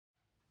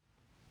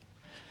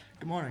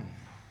Good morning.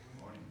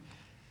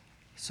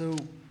 So,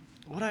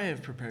 what I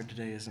have prepared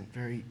today isn't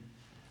very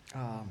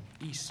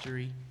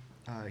Eastery.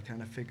 I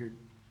kind of figured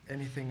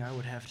anything I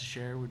would have to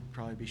share would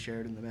probably be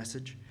shared in the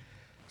message.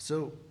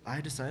 So, I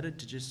decided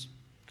to just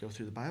go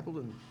through the Bible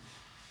and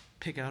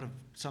pick out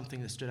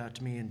something that stood out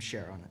to me and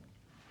share on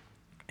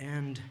it.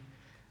 And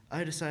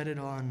I decided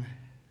on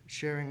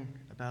sharing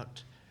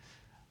about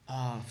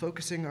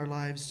focusing our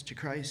lives to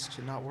Christ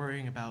and not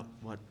worrying about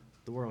what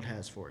the world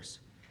has for us.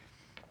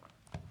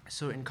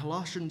 So in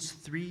Colossians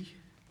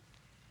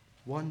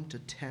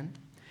 3:1-10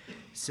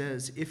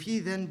 says, "If ye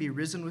then be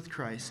risen with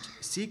Christ,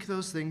 seek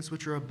those things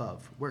which are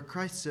above, where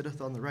Christ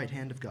sitteth on the right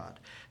hand of God.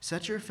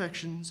 Set your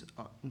affections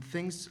on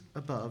things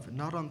above,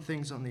 not on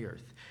things on the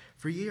earth.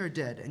 For ye are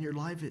dead, and your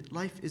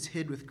life is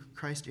hid with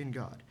Christ in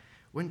God.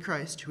 When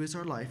Christ, who is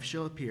our life,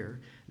 shall appear,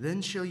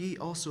 then shall ye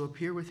also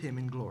appear with him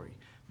in glory.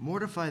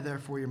 Mortify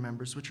therefore your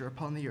members which are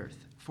upon the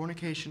earth,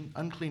 fornication,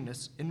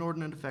 uncleanness,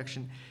 inordinate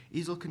affection,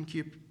 evil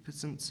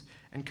concupiscence,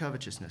 and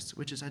covetousness,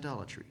 which is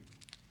idolatry.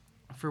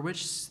 For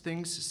which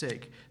things'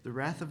 sake the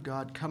wrath of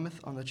God cometh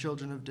on the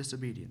children of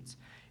disobedience,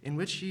 in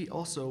which ye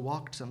also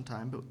walked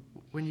sometime, but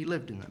when ye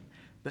lived in them.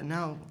 But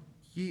now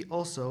ye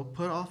also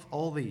put off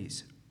all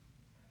these: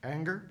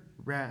 anger,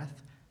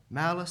 wrath,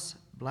 malice,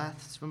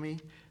 blasphemy,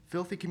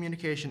 filthy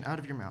communication out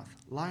of your mouth.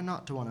 Lie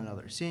not to one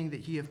another, seeing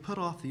that ye have put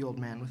off the old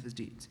man with his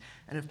deeds,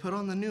 and have put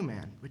on the new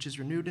man, which is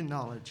renewed in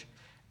knowledge,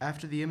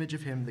 after the image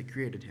of him that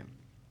created him."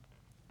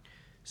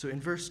 So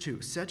in verse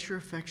 2, "Set your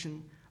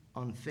affection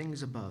on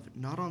things above,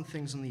 not on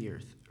things on the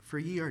earth. For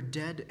ye are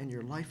dead, and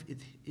your life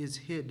is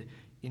hid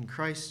in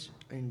Christ,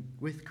 and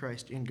with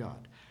Christ in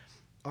God."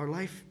 Our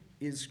life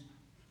is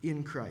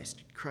in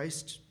Christ.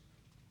 Christ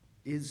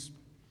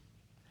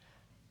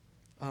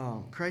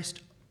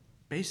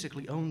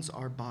basically owns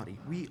our body.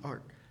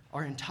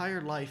 Our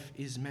entire life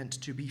is meant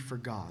to be for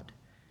God,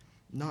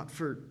 not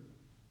for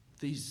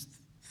these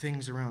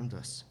things around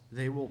us.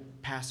 They will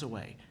pass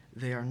away.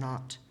 They are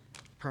not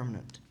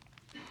permanent.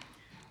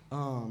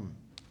 1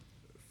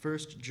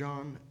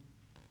 John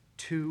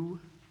 2,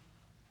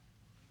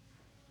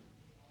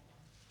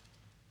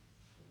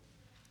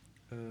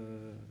 uh,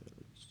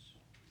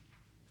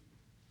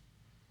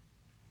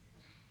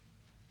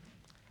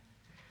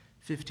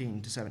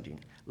 15-17.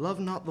 "Love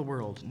not the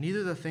world,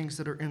 neither the things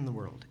that are in the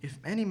world. If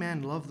any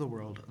man love the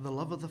world, the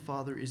love of the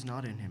Father is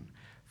not in him.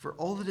 For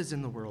all that is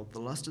in the world,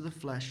 the lust of the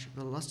flesh,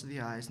 the lust of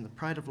the eyes, and the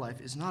pride of life,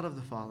 is not of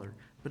the Father,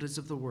 but is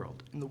of the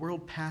world. And the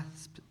world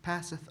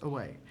passeth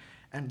away,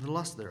 and the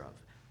lust thereof.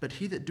 But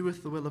he that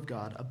doeth the will of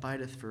God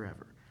abideth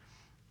forever."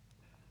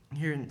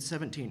 Here in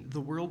 17,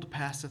 the world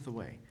passeth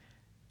away.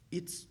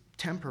 It's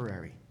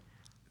temporary.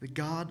 The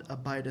God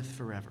abideth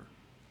forever.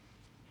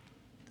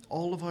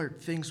 All of our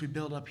things we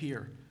build up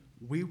here,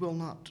 I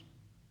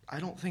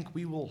don't think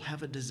we will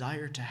have a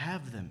desire to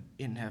have them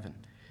in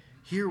heaven.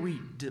 Here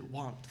we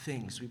want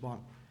things.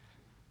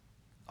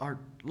 Our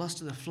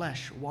lust of the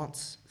flesh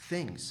wants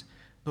things.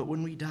 But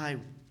when we die,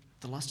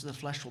 the lust of the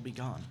flesh will be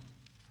gone.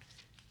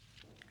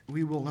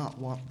 We will not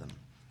want them.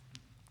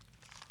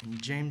 In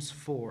James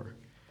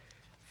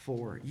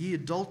 4:4, "Ye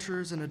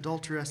adulterers and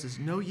adulteresses,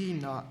 know ye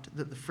not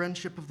that the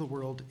friendship of the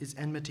world is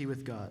enmity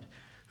with God?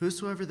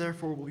 Whosoever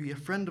therefore will be a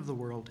friend of the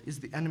world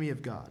is the enemy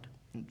of God."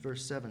 In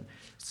verse 7,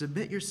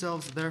 "Submit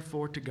yourselves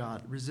therefore to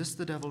God, resist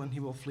the devil, and he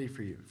will flee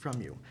from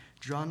you.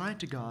 Draw nigh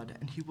to God,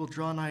 and he will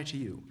draw nigh to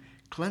you.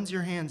 Cleanse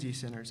your hands, ye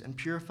sinners, and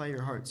purify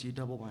your hearts, ye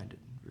double-minded."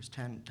 Verse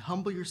 10,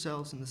 "Humble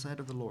yourselves in the sight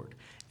of the Lord,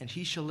 and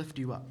he shall lift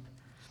you up."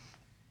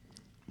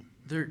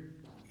 The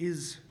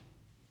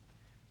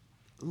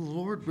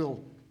Lord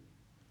will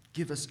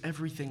give us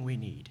everything we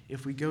need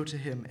if we go to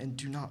him and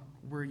do not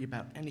worry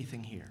about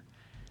anything here.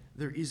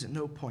 There is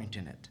no point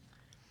in it.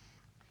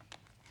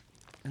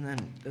 And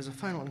then, as a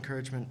final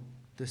encouragement,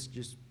 this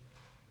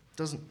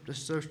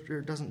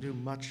doesn't do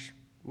much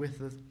with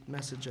the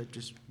message. I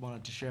just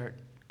wanted to share it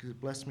because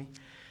it blessed me.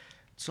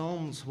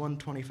 Psalms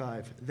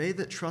 125, "They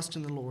that trust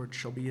in the Lord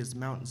shall be as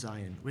Mount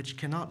Zion, which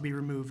cannot be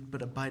removed,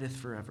 but abideth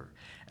forever.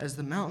 As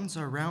the mountains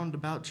are round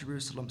about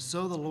Jerusalem,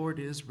 so the Lord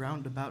is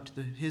round about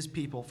his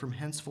people from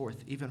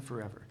henceforth, even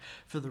forever.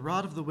 For the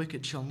rod of the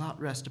wicked shall not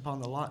rest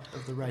upon the lot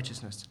of the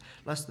righteousness,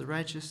 lest the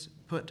righteous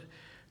put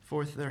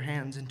forth their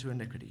hands into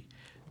iniquity.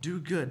 Do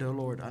good, O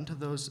Lord, unto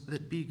those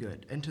that be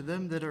good, and to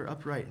them that are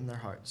upright in their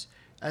hearts.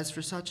 As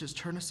for such as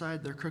turn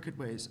aside their crooked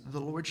ways,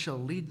 the Lord shall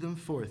lead them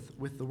forth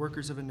with the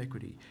workers of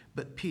iniquity,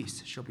 but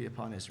peace shall be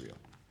upon Israel."